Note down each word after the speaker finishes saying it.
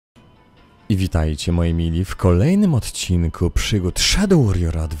I witajcie moi mili w kolejnym odcinku przygód Shadow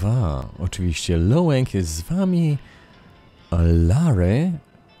Warriora 2. Oczywiście Lołęk jest z wami, Larry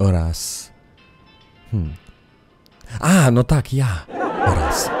oraz... no tak, ja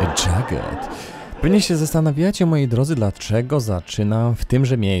oraz Jaggy. Pewnie się zastanawiacie, moi drodzy, dlaczego zaczynam w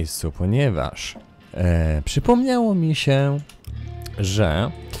tymże miejscu, ponieważ przypomniało mi się,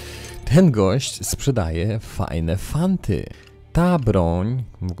 że ten gość sprzedaje fajne fanty. Ta broń,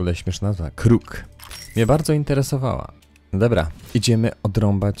 w ogóle śmieszna nazwa, kruk, mnie bardzo interesowała. Dobra, idziemy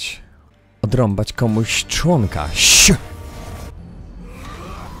odrąbać komuś członka. Siu!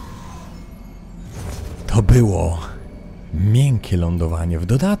 To było miękkie lądowanie. W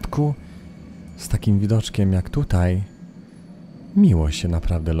dodatku, z takim widoczkiem jak tutaj, miło się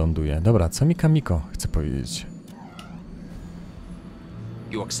naprawdę ląduje. Dobra, co mi Kamiko chce powiedzieć?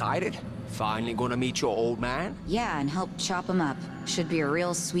 You excited? Finally gonna meet your old man? Yeah, and help chop him up. Should be a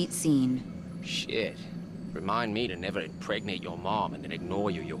real sweet scene. Shit. Remind me to never impregnate your mom and then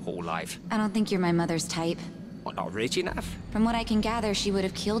ignore you your whole life. I don't think you're my mother's type. What, not rich enough? From what I can gather, she would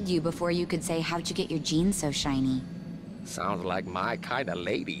have killed you before you could say, how'd you get your jeans so shiny? Sounds like my kind of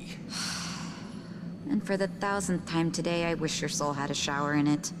lady. And for the 1000th time today, I wish your soul had a shower in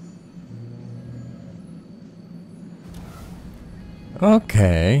it.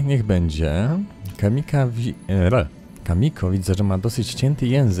 Okej, niech będzie. Kamiko widzę, że ma dosyć cięty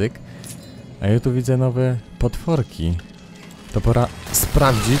język, a ja tu widzę nowe potworki. To pora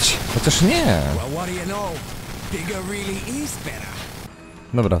sprawdzić, chociaż nie.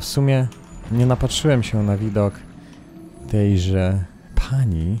 Dobra, w sumie nie napatrzyłem się na widok tejże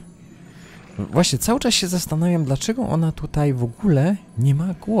pani. Właśnie cały czas się zastanawiam, dlaczego ona tutaj w ogóle nie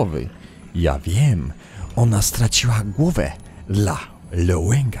ma głowy. Ja wiem, ona straciła głowę dla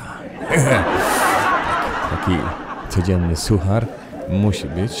Lołęga. Taki codzienny suchar musi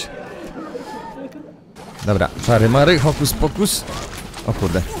być. Dobra, czary mary, hokus pokus. O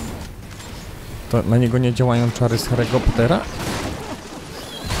kurde. To na niego nie działają czary z Harry'ego Pottera?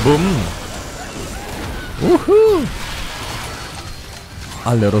 Bum! Uhu!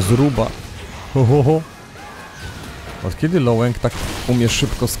 Ale rozruba. Ho, ho, ho. Od kiedy Lołęg tak umie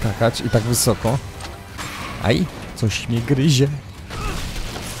szybko skakać i tak wysoko? Aj, coś mnie gryzie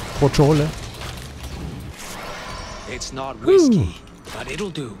po czole. It's not whiskey, but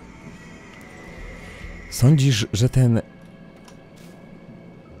it'll do. Sądzisz, że ten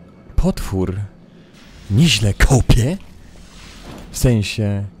potwór nieźle kopie? W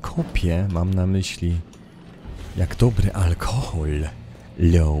sensie kopie, mam na myśli, jak dobry alkohol.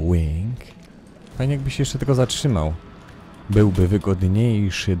 Lołęg. Fajnie jakby się jeszcze tego zatrzymał. Byłby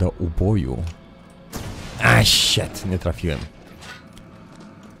wygodniejszy do uboju. A shit, nie trafiłem.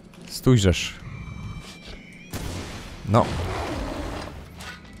 Stójrzesz. No.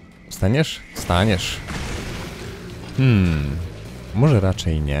 Staniesz? Staniesz. Może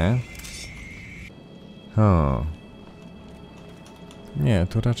raczej nie. Nie,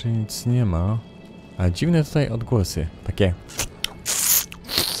 tu raczej nic nie ma. A dziwne tutaj odgłosy. Takie.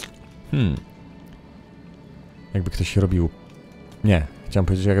 Jakby ktoś robił... Nie, chciałem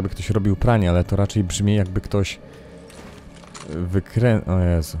powiedzieć, jakby ktoś robił pranie, ale to raczej brzmi, jakby ktoś O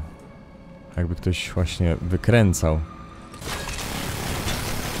Jezu. Jakby ktoś właśnie wykręcał.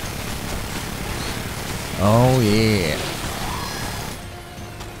 Oh yeah.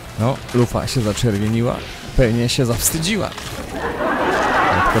 No, lufa się zaczerwieniła. Pewnie się zawstydziła.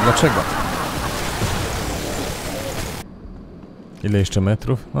 No, tylko dlaczego? Ile jeszcze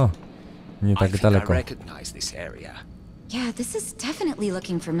metrów? O, nie tak daleko. Yeah, this is definitely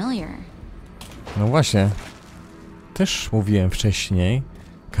looking familiar. No właśnie. Też mówiłem wcześniej,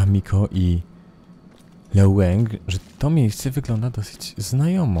 Kamiko i Lołęg, że to miejsce wygląda dosyć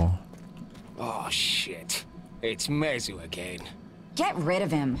znajomo. Oh shit. It's Mezu again. Get rid of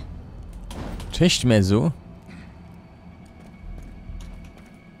him. Cześć, Mezu.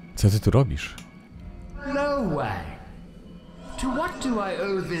 Co ty tu robisz? No way. To what do I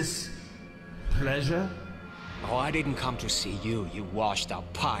owe this pleasure? Oh, I didn't come to see you, you washed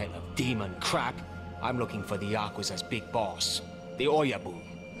up pile of demon crap. I'm looking for the Yakuza's big boss, the Oyabu.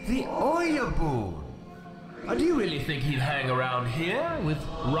 The Oyabu. Do you really think he'd hang around here with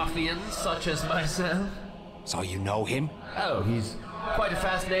ruffians such as myself? So you know him? Oh, he's quite a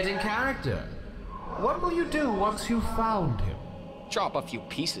fascinating character. What will you do once you've found him? Chop a few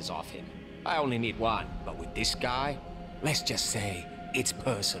pieces off him. I only need one, but with this guy, let's just say it's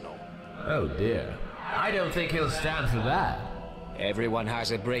personal. Oh dear. I don't think he'll stand for that. Everyone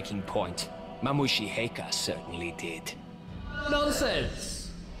has a breaking point. Mamushi Heika certainly did.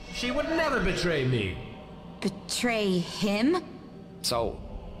 Nonsense! She would never betray me. Betray him? So,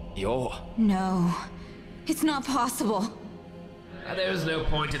 You're... No, it's not possible. There's no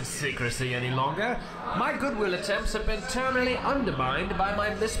point in secrecy any longer. My goodwill attempts have been terminally undermined by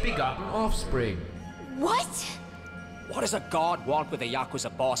my misbegotten offspring. What? What does a god want with a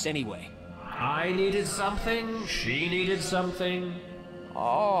Yakuza boss anyway? I needed something, she needed something.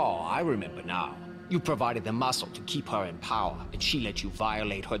 Oh, I remember now. You provided the muscle to keep her in power, and she let you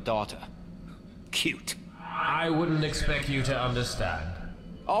violate her daughter. Cute. I wouldn't expect you to understand.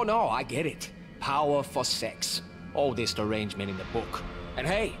 Oh no, I get it. Power for sex. Oldest arrangement in the book. And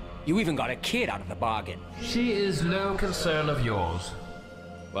hey, you even got a kid out of the bargain. She is no concern of yours.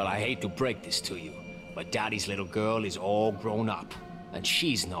 Well, I hate to break this to you, but Daddy's little girl is all grown up, and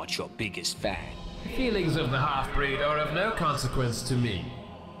she's not your biggest fan. Feelings of the half-breed are of no consequence to me.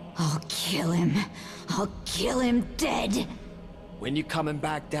 I'll kill him. I'll kill him dead. When you coming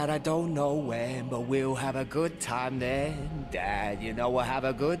back, Dad, I don't know when, but we'll have a good time then. Dad, you know we'll have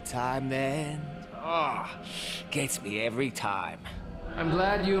a good time then. Ah, gets me every time. I'm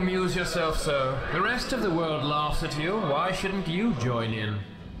glad you amuse yourself so. The rest of the world laughs at you. Why shouldn't you join in?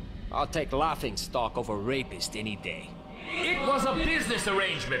 I'll take laughing stock over rapist any day. It was a business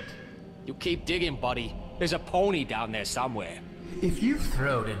arrangement. You keep digging, buddy. There's a pony down there somewhere. If you've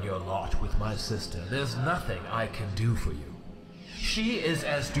thrown in your lot with my sister, there's nothing I can do for you. She is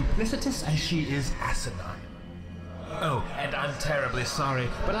as duplicitous as she is asinine. Oh, and I'm terribly sorry,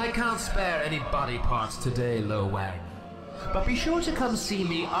 but I can't spare any body parts today, Lo Wang. But be sure to come see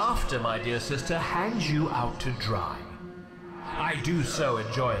me after my dear sister hangs you out to dry. I do so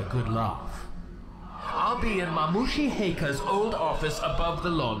enjoy a good laugh. I'll be in Mamushi Heika's old office above the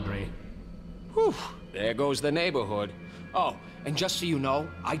laundry. Whew, there goes the neighborhood. Oh, and just so you know,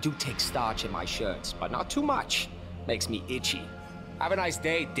 I do take starch in my shirts, but not too much. Makes me itchy. Have a nice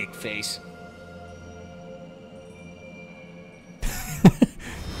day, dick face.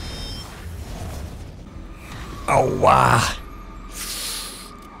 Oh, wow.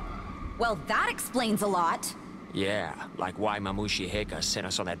 Well, that explains a lot. Yeah, like why Mamushi Heika sent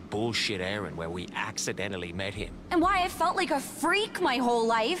us on that bullshit errand where we accidentally met him. And why I felt like a freak my whole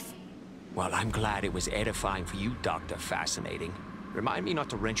life. Well, I'm glad it was edifying for you, Dr. Fascinating. Remind me not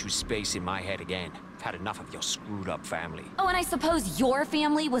to rent you space in my head again. I've had enough of your screwed up family. Oh, and I suppose your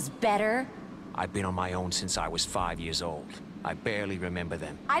family was better? I've been on my own since I was 5 years old. I barely remember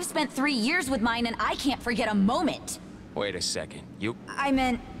them. I've spent 3 years with mine and I can't forget a moment. Wait a second, you... I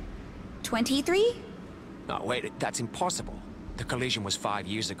meant... 23? No, wait, that's impossible. The collision was 5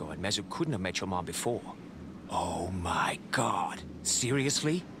 years ago and Mezu couldn't have met your mom before. Oh my god.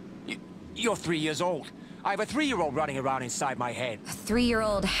 Seriously? You're 3 years old. I have a 3-year-old running around inside my head. A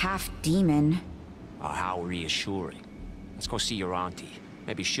 3-year-old half-demon. Oh, how reassuring. Let's go see your auntie.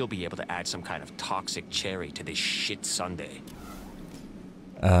 Maybe she'll be able to add some kind of toxic cherry to this shit sundae.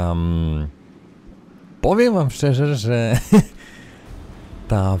 Powiem wam szczerze, że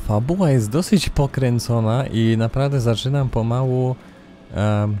ta fabuła jest dosyć pokręcona i naprawdę zaczynam pomału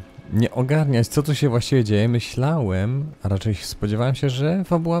nie ogarniać, co tu się właściwie dzieje. Myślałem, a raczej spodziewałem się, że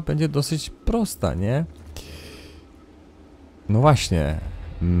fabuła będzie dosyć prosta, nie? No właśnie,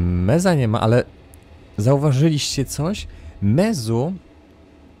 Meza nie ma, ale zauważyliście coś? Mezu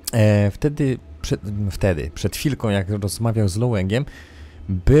przed chwilką, jak rozmawiał z Lowengiem,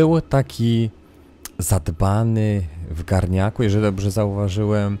 był taki zadbany w garniaku, jeżeli dobrze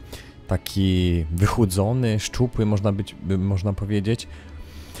zauważyłem, taki wychudzony, szczupły, można powiedzieć.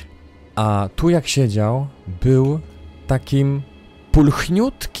 A tu jak siedział, był takim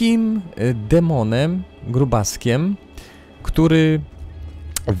pulchniutkim demonem, grubaskiem, który...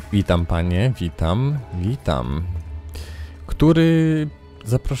 Witam panie, witam. Który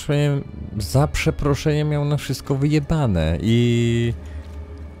za przeproszeniem miał na wszystko wyjebane i...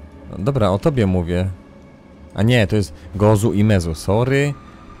 No dobra, o tobie mówię. A nie, to jest Gozu i Mezu, sorry.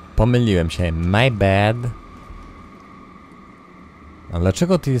 Pomyliłem się, my bad. A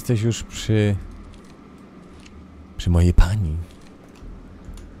dlaczego ty jesteś już przy mojej pani?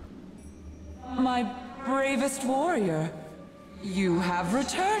 My bravest warrior, you have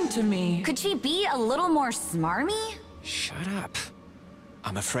returned to me. Could she be a little more smarmy? Shut up.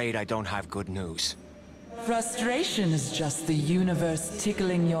 I'm afraid I don't have good news. Frustration is just the universe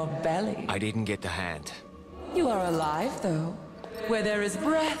tickling your belly. I didn't get the hand. You are alive, though. Where there is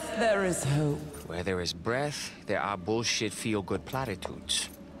breath, there is hope. Where there is breath, there are bullshit feel-good platitudes.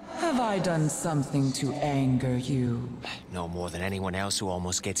 Have I done something to anger you? No more than anyone else who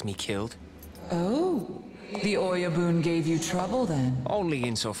almost gets me killed. Oh, the Oyabun gave you trouble then? Only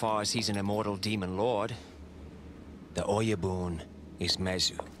insofar as he's an immortal demon lord. The Oyabun is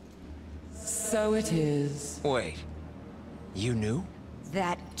Mezu. So it is. Wait, you knew?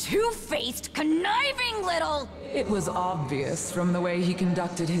 That two-faced, conniving little... It was obvious from the way he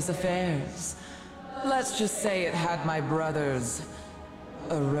conducted his affairs. Let's just say it had my brother's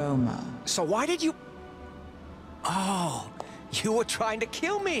aroma. So why did you... Oh, you were trying to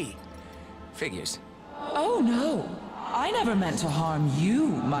kill me. Figures. Oh no, I never meant to harm you,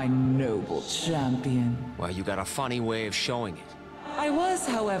 my noble champion. Well, you got a funny way of showing it. I was,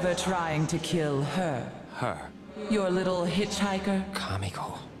 however, trying to kill her. Her. Your little hitchhiker?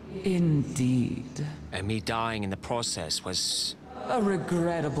 Kamiko. Indeed. And me dying in the process was... A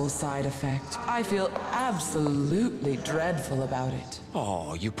regrettable side effect. I feel absolutely dreadful about it.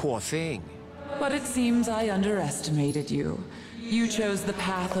 Oh, you poor thing. But it seems I underestimated you. You chose the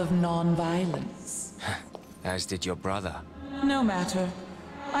path of non-violence. As did your brother. No matter.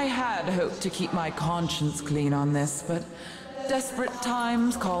 I had hoped to keep my conscience clean on this, but desperate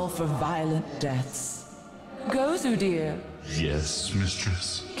times call for violent deaths. Gozu, dear. Yes,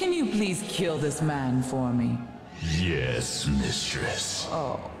 mistress. Can you please kill this man for me? Yes, mistress.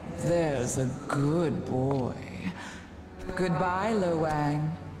 Oh, there's a good boy. Goodbye, Lo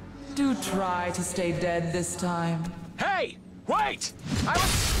Wang. Do try to stay dead this time. Hey! Wait!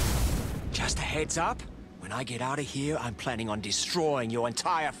 Just a heads up. When I get out of here, I'm planning on destroying your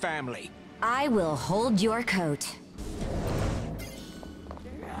entire family. I will hold your coat.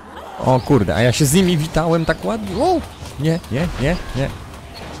 O kurde, a ja się z nimi witałem tak ładnie. O! Nie.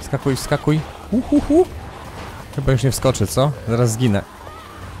 Wskakuj, wskakuj. Chyba już nie wskoczę, co? Zaraz zginę.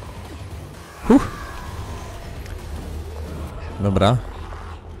 Dobra.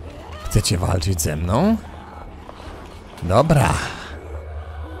 Chcecie walczyć ze mną? Dobra.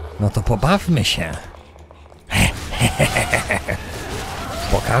 No to pobawmy się.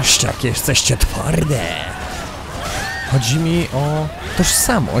 Pokażcie, jakie jesteście twarde. Chodzi mi o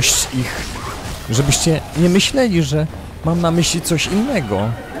tożsamość ich. Żebyście nie myśleli, że mam na myśli coś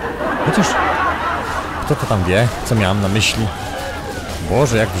innego. Chociaż... Kto to tam wie, co miałem na myśli?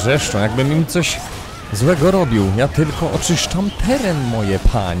 Boże, jak wrzeszczą, jakbym im coś złego robił. Ja tylko oczyszczam teren, moje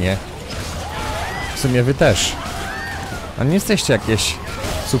panie. W sumie wy też. A nie jesteście jakieś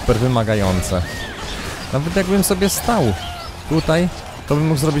super wymagające. Nawet jakbym sobie stał tutaj, to bym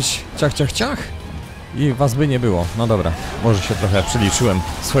mógł zrobić ciach, ciach, ciach i was by nie było. No dobra, może się trochę przeliczyłem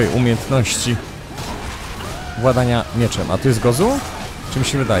swojej umiejętności władania mieczem. A tu jest Gozu? Czy mi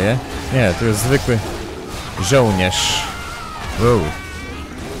się wydaje? Nie, tu jest zwykły żołnierz. Wow.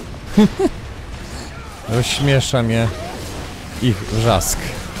 Rozśmiesza mnie ich wrzask.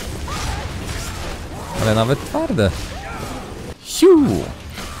 Ale nawet twarde. Hiu!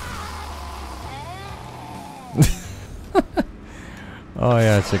 O,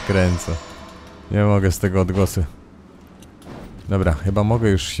 ja cię kręcę. Nie mogę z tego odgłosu. Dobra, chyba mogę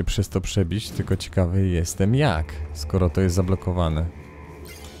już się przez to przebić, tylko ciekawy jestem jak, skoro to jest zablokowane.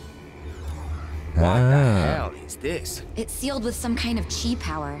 What the hell is this? It's sealed with some kind of chi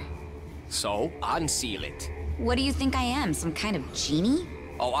power. So, unseal it. What do you think I am, some kind of genie?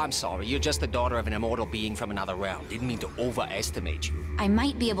 Oh, I'm sorry. You're just the daughter of an immortal being from another realm. Didn't mean to overestimate you. I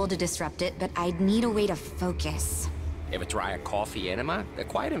might be able to disrupt it, but I'd need a way to focus. Ever try a coffee enema? They're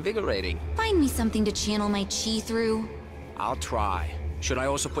quite invigorating. Find me something to channel my chi through. I'll try. Should I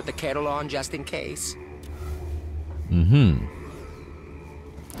also put the kettle on just in case?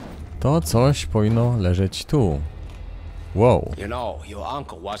 To coś powinno leżeć tu. Wow. You know, your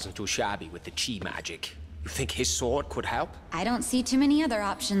uncle wasn't too shabby with the chi magic. You think his sword could help? I don't see too many other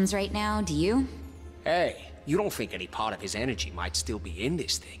options right now, do you? Hey, you don't think any part of his energy might still be in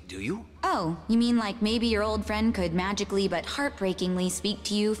this thing, do you? Oh, you mean like maybe your old friend could magically but heartbreakingly speak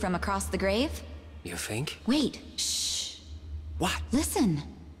to you from across the grave? You think? Wait, shh. What? Listen.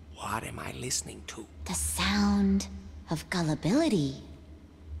 What am I listening to? The sound of gullibility.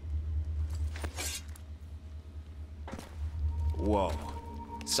 Whoa.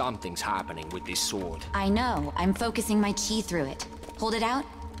 Something's happening with this sword. I know. I'm focusing my chi through it. Hold it out.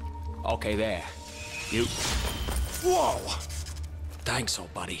 Okay, there. You... Whoa! Thanks,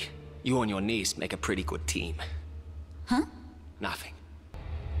 old buddy. You and your niece make a pretty good team. Huh? Nothing.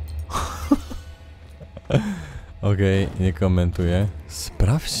 Okej, nie komentuję.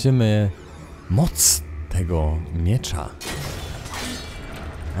 Sprawdźmy moc tego miecza.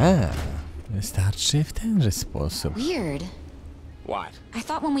 Wystarczy w tenże sposób. Weird. What? I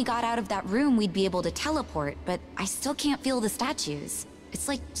thought when we got out of that room we'd be able to teleport, but I still can't feel the statues. It's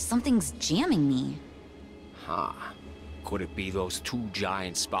like something's jamming me. Huh. Could it be those two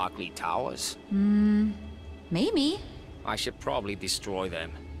giant sparkly towers? Maybe. I should probably destroy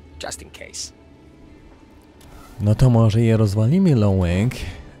them, just in case. No to może je rozwalimy, Lowing.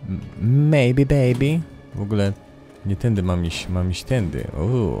 Maybe, baby. W ogóle Nie tędy mam iść tędy.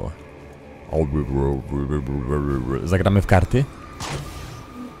 Uuu. Zagramy w karty?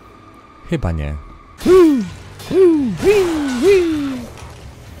 Chyba nie.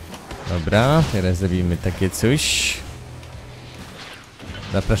 Dobra, teraz zrobimy takie coś.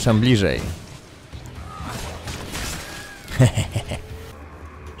 Zapraszam bliżej.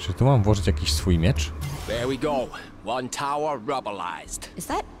 Czy tu mam włożyć jakiś swój miecz? There we go. One tower rubblized. Is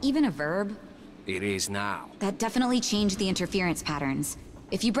that even a verb? It is now. That definitely changed the interference patterns.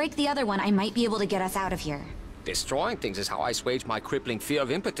 If you break the other one, I might be able to get us out of here. Destroying things is how I assuage my crippling fear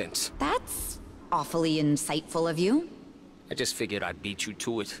of impotence. That's awfully insightful of you. I just figured I'd beat you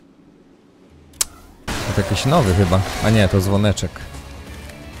to it. To jakiś nowy chyba. A nie, to dzwoneczek.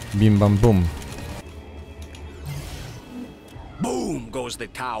 Bim bam bum. Boom goes the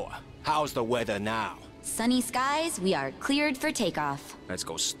tower. How's the weather now? Sunny skies, we are cleared for takeoff. Let's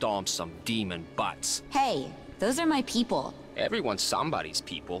go stomp some demon butts. Hey, those are my people. Everyone's somebody's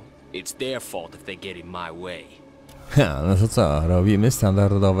people. It's their fault if they get in my way. Ha, no to co? Robimy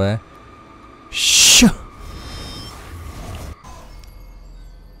standardowe. Siu!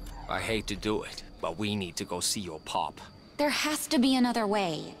 I hate to do it, but we need to go see your pop. There has to be another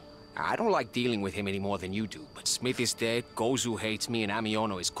way. I don't like dealing with him any more than you do, but Smith is dead, Gozu hates me, and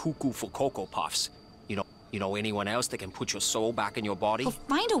Amiono is cuckoo for Cocoa Puffs. You know anyone else that can put your soul back in your body? We'll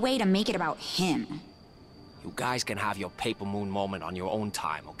find a way to make it about him. You guys can have your Paper Moon moment on your own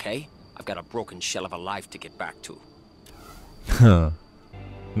time, okay? I've got a broken shell of a life to get back to.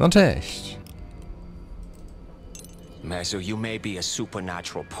 No cześć. Mezu, you may be a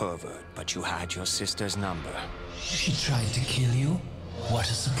supernatural pervert, but you had your sister's number. She tried to kill you? What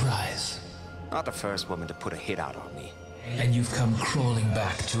a surprise. Not the first woman to put a hit out on me. And you've come crawling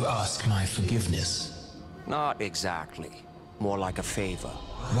back to ask my forgiveness. Not exactly. More like a favor.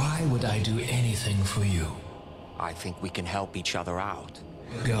 Why would I do anything for you? I think we can help each other out.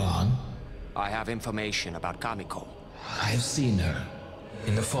 Go on. I have information about Kamiko. I have seen her.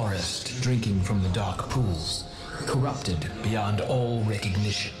 In the forest, drinking from the dark pools. Corrupted beyond all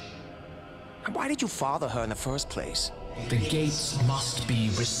recognition. And why did you father her in the first place? The gates must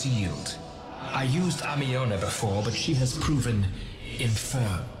be resealed. I used Amiona before, but she has proven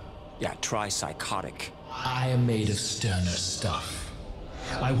infirm. Yeah, try psychotic. I am made of sterner stuff.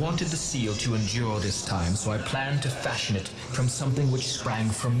 I wanted the seal to endure this time, so I planned to fashion it from something which sprang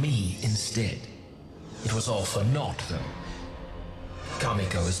from me instead. It was all for naught, though.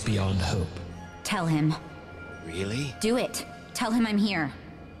 Kamiko is beyond hope. Tell him. Really? Do it. Tell him I'm here.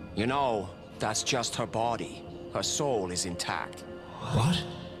 You know, that's just her body. Her soul is intact. What?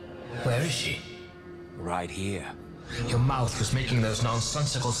 Where is she? Right here. Your mouth was making those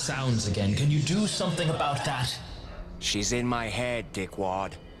nonsensical sounds again. Can you do something about that? She's in my head,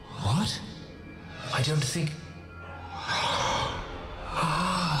 dickwad. What? I don't think...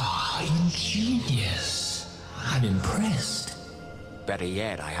 Ah, ingenious. I'm impressed. Better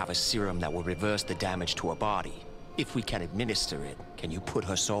yet, I have a serum that will reverse the damage to her body. If we can administer it, can you put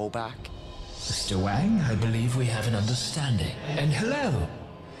her soul back? Mr. Wang, I believe we have an understanding. And hello,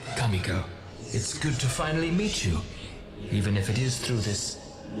 Kamiko. It's good to finally meet you, even if it is through this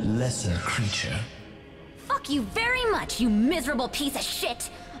lesser creature. Fuck you very much, you miserable piece of shit!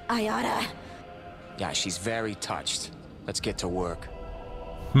 I oughta... Yeah, she's very touched. Let's get to work.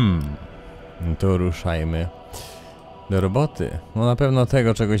 No to ruszajmy do roboty. No na pewno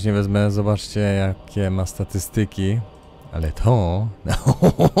tego czegoś nie wezmę. Zobaczcie jakie ma statystyki. Ale to...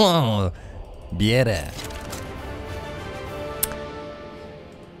 Bierę.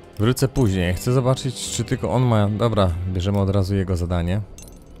 Wrócę później. Chcę zobaczyć, czy tylko on ma... Dobra, bierzemy od razu jego zadanie.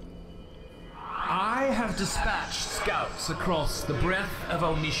 I have dispatched scouts across the breadth of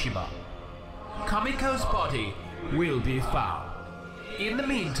Onishima. Kamiko's body will be found. In the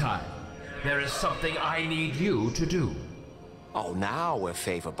meantime, there is something I need you to do. Oh, now we're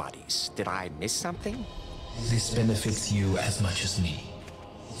favor buddies. Did I miss something? This benefits you as much as me.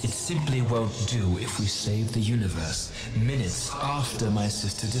 It simply won't do if we save the universe minutes after my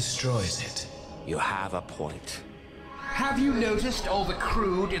sister destroys it. You have a point. Have you noticed all the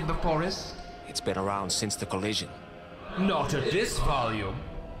crude in the forest? It's been around since the collision. Not at this volume.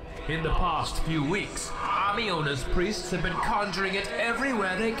 In the past few weeks, Amiona's priests have been conjuring it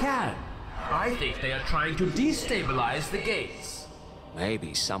everywhere they can. I think they are trying to destabilize the gates.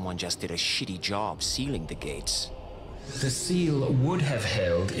 Maybe someone just did a shitty job sealing the gates. The seal would have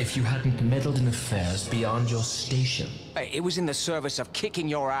held if you hadn't meddled in affairs beyond your station. Hey, it was in the service of kicking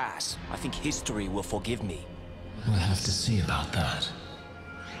your ass. I think history will forgive me. We'll have to see about that.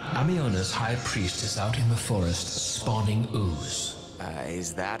 Amiona's high priest is out in the forest spawning ooze.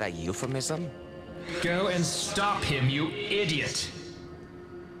 Is that a euphemism? Go and stop him, you idiot!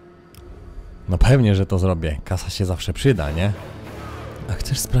 No pewnie, że to zrobię. Kasa się zawsze przyda, nie? A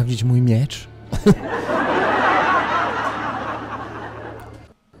chcesz sprawdzić mój miecz?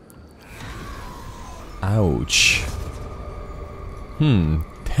 Auć.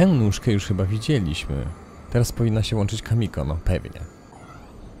 Tę nóżkę już chyba widzieliśmy. Teraz powinna się łączyć Kamiko, no pewnie.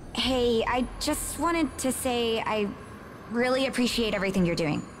 Hey, I just wanted to say I really appreciate everything you're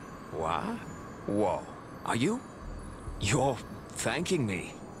doing. What? Whoa. Are you? You're thanking me.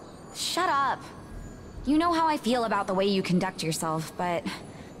 Shut up. You know how I feel about the way you conduct yourself, but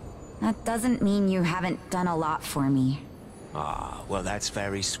that doesn't mean you haven't done a lot for me. Ah, well, that's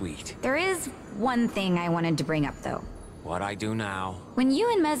very sweet. There is one thing I wanted to bring up, though. What I do now? When you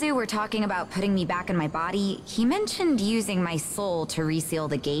and Mezu were talking about putting me back in my body, he mentioned using my soul to reseal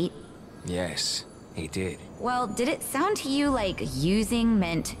the gate. Yes, he did. Well, did it sound to you like using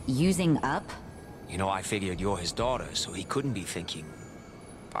meant using up? You know, I figured you're his daughter, so he couldn't be thinking.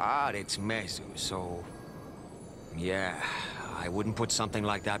 But it's Mezu, so... Yeah, I wouldn't put something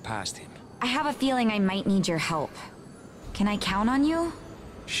like that past him. I have a feeling I might need your help. Can I count on you?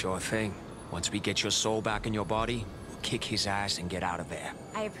 Sure thing. Once we get your soul back in your body, we'll kick his ass and get out of there.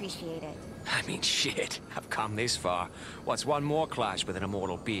 I appreciate it. I mean, shit, I've come this far. What's one more clash with an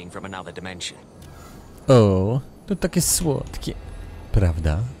immortal being from another dimension? O, to takie słodkie.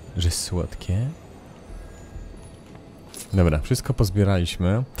 Prawda, że słodkie? Dobra, wszystko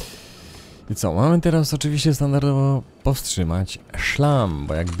pozbieraliśmy. I co, mamy teraz oczywiście standardowo powstrzymać szlam,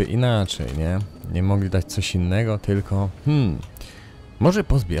 bo jakby inaczej, nie? Nie mogli dać coś innego, tylko... może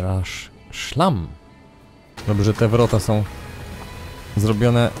pozbierasz szlam? Dobrze, że te wrota są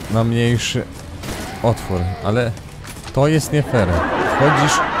zrobione na mniejszy otwór, ale to jest nie fair.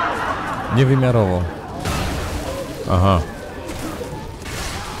 Wchodzisz niewymiarowo. Aha.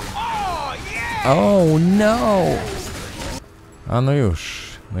 Oh no! A no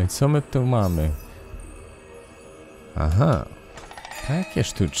już. No i co my tu mamy? Aha. Takie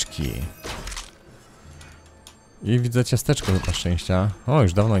sztuczki. I widzę ciasteczko do szczęścia. O,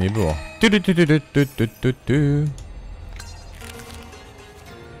 już dawno nie było.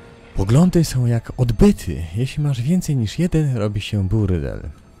 Poglądy są jak odbyty. Jeśli masz więcej niż jeden, robi się burdel.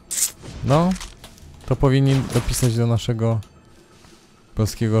 No, to powinni dopisać do naszego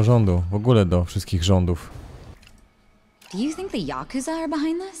polskiego rządu. W ogóle do wszystkich rządów. Do you think the Yakuza are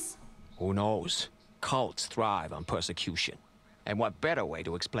behind this? Who knows? Cults thrive on persecution. And what better way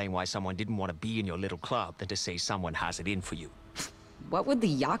to explain why someone didn't want to be in your little club than to say someone has it in for you? What would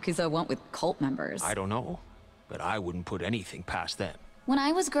the Yakuza want with cult members? I don't know, but I wouldn't put anything past them. When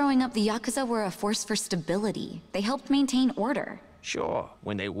I was growing up, the Yakuza were a force for stability. They helped maintain order. Sure,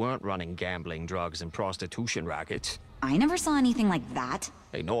 when they weren't running gambling, drugs, and prostitution rackets. I never saw anything like that.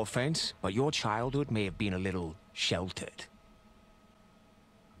 Hey, no offense, but your childhood may have been a little sheltered.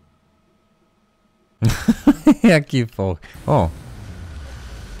 Jaki foch. O.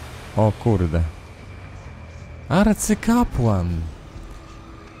 O kurde. Arcykapłan.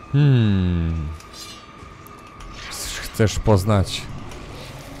 Chcesz poznać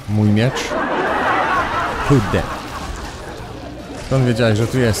mój miecz? Kurde. Skąd wiedziałeś, że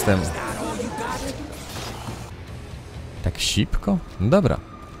tu jestem? Tak szybko? No dobra.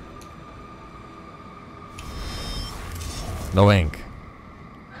 No łęk.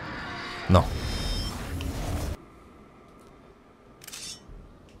 No.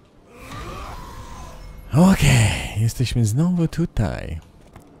 Okej, jesteśmy znowu tutaj.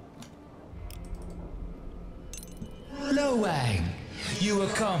 Lo Wang, you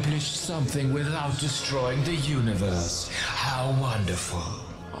accomplished something without destroying the universe. How wonderful.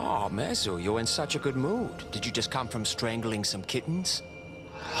 Oh, Mezu, you're in such a good mood. Did you just come from strangling some kittens?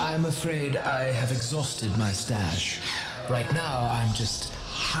 I'm afraid I have exhausted my stash. Right now, I'm just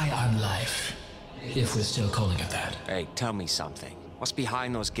high on life, if we're still calling it that. Hey, tell me something. What's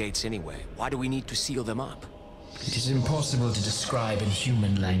behind those gates anyway? Why do we need to seal them up? It is impossible to describe in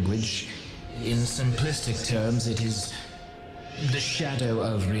human language. In simplistic terms, it is the shadow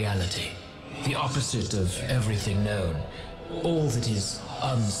of reality. The opposite of everything known. All that is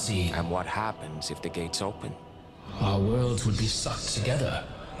unseen. And what happens if the gates open? Our worlds would be sucked together,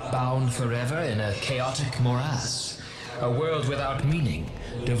 bound forever in a chaotic morass. A world without meaning,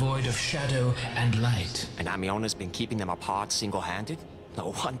 devoid of shadow and light. And Amiona's been keeping them apart single-handed?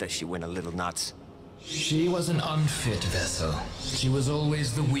 No wonder she went a little nuts. She was an unfit vessel. She was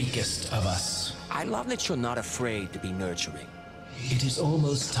always the weakest of us. I love that you're not afraid to be nurturing. It is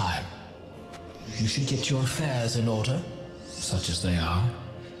almost time. You should get your affairs in order, such as they are.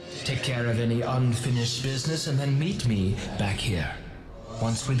 Take care of any unfinished business and then meet me back here.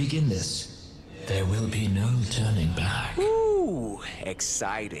 Once we begin this, There will be no turning back. Ooh,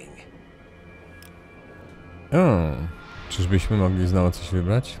 exciting. Czyżbyśmy mogli znowu coś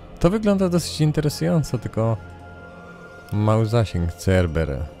wybrać? To wygląda dosyć interesująco, tylko mały zasięg.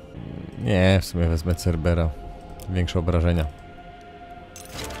 Cerber. Nie, w sumie wezmę Cerbera. Większe obrażenia.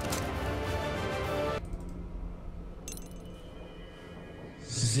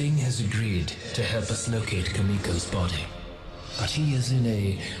 Zing has agreed to help us locate Kamiko's body. But he is in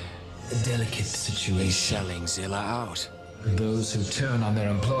a delicate situation. He's selling Zilla out. Those who turn on their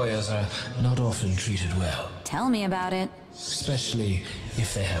employers are not often treated well. Tell me about it. Especially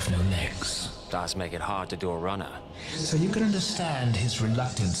if they have no legs. Does make it hard to do a runner. So you can understand his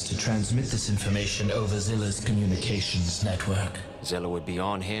reluctance to transmit this information over Zilla's communications network. Zilla would be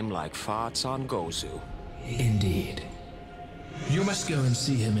on him like farts on Gozu. Indeed. You must go and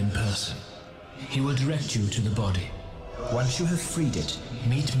see him in person. He will direct you to the body. Once you have freed it,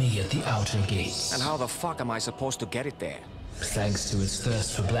 meet me at the outer gates. And how the fuck am I supposed to get it there? Thanks to its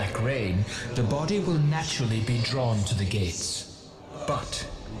thirst for black rain, the body will naturally be drawn to the gates. But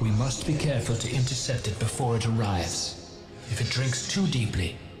we must be careful to intercept it before it arrives. If it drinks too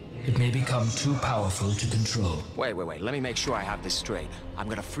deeply, it may become too powerful to control. Wait. Let me make sure I have this straight. I'm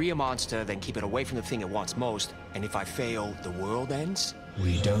gonna free a monster, then keep it away from the thing it wants most, and if I fail, the world ends?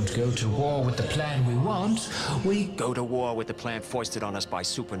 We don't go to war with the plan we want, we Go to war with the plan foisted on us by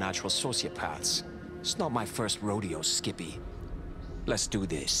supernatural sociopaths. It's not my first rodeo, Skippy. Let's do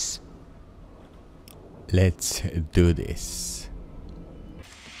this. Let's do this.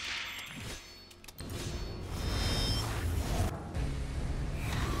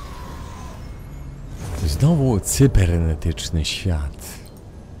 Znowu cybernetyczny świat.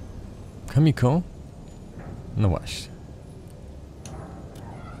 Kamiko? No właśnie.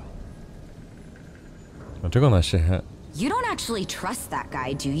 Dlaczego ona się... You don't actually trust that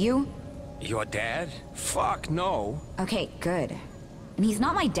guy, do you? Your dad? Fuck no. Okay, good. And he's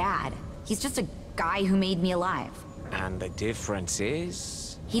not my dad. He's just a guy who made me alive. And the difference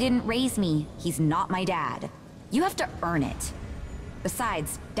is? He didn't raise me. He's not my dad. You have to earn it.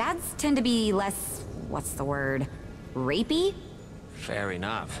 Besides, dads tend to be less, what's the word, rapey? Fair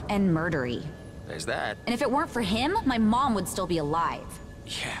enough. And murdery. There's that. And if it weren't for him, my mom would still be alive.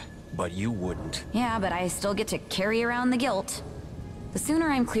 Yeah, but you wouldn't. Yeah, but I still get to carry around the guilt. The sooner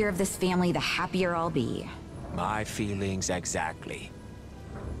I'm clear of this family, the happier I'll be. My feelings exactly.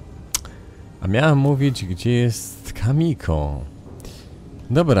 A miałem mówić, gdzie jest Kamiko.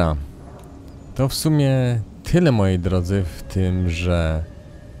 Dobra. To w sumie tyle, moi drodzy, w tymże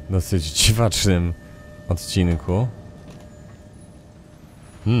dosyć dziwacznym odcinku.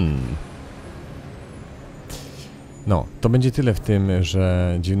 No, to będzie tyle w tym,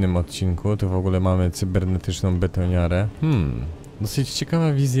 że dziwnym odcinku. Tu w ogóle mamy cybernetyczną betoniarę. Dosyć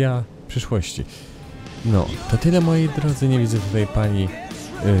ciekawa wizja przyszłości. No, to tyle, moi drodzy. Nie widzę tutaj pani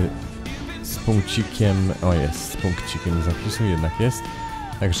z punkcikiem. O, jest, z punkcikiem zapisu, jednak jest.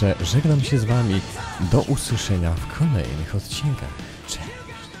 Także żegnam się z wami. Do usłyszenia w kolejnych odcinkach. Cześć!